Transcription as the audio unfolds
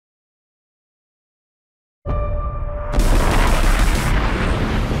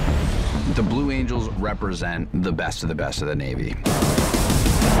The Blue Angels represent the best of the Navy.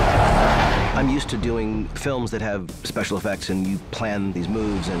 I'm used to doing films that have special effects and you plan these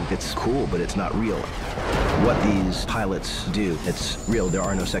moves and it's cool, but it's not real. What these pilots do, it's real. There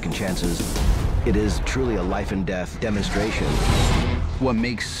are no second chances. It is truly a life and death demonstration. What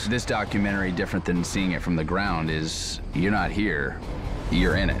makes this documentary different than seeing it from the ground is you're not here,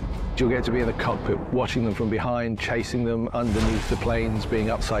 you're in it. You'll get to be in the cockpit, watching them from behind, chasing them underneath the planes,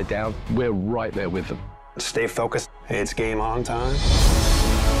 being upside down. We're right there with them. Stay focused. It's game on time.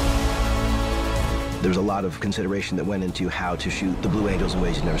 There's a lot of consideration that went into how to shoot the Blue Angels in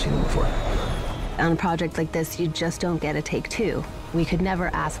ways you've never seen them before. On a project like this, you just don't get a take two. We could never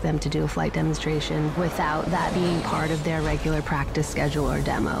ask them to do a flight demonstration without that being part of their regular practice schedule or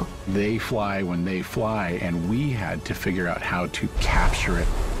demo. They fly when they fly, and we had to figure out how to capture it.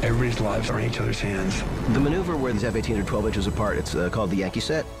 Everybody's lives are in each other's hands. The maneuver where these F-18s are 12 inches apart, it's called the Yankee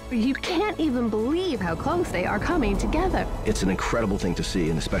set. You can't even believe how close they are coming together. It's an incredible thing to see,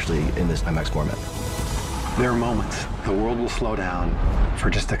 and especially in this IMAX format. There are moments the world will slow down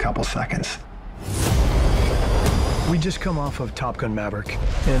for just a couple seconds. We just come off of Top Gun Maverick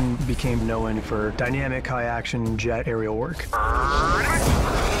and became known for dynamic, high-action jet aerial work.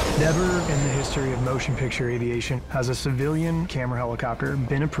 Never in the history of motion picture aviation has a civilian camera helicopter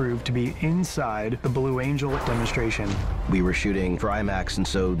been approved to be inside the Blue Angel demonstration. We were shooting for IMAX, and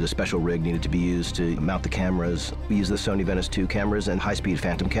so the special rig needed to be used to mount the cameras. We used the Sony Venice 2 cameras and high-speed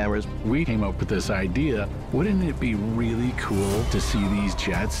Phantom cameras. We came up with this idea, wouldn't it be really cool to see these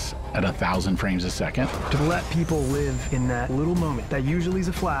jets at 1,000 frames a second? To let people live in that little moment that usually is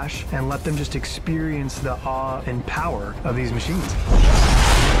a flash and let them just experience the awe and power of these machines.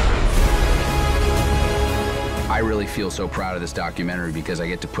 I really feel so proud of this documentary because I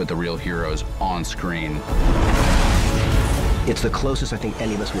get to put the real heroes on screen. It's the closest I think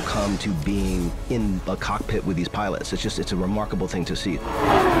any of us will come to being in a cockpit with these pilots. It's a remarkable thing to see.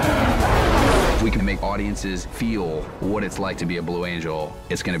 If we can make audiences feel what it's like to be a Blue Angel,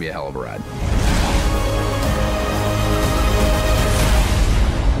 it's going to be a hell of a ride.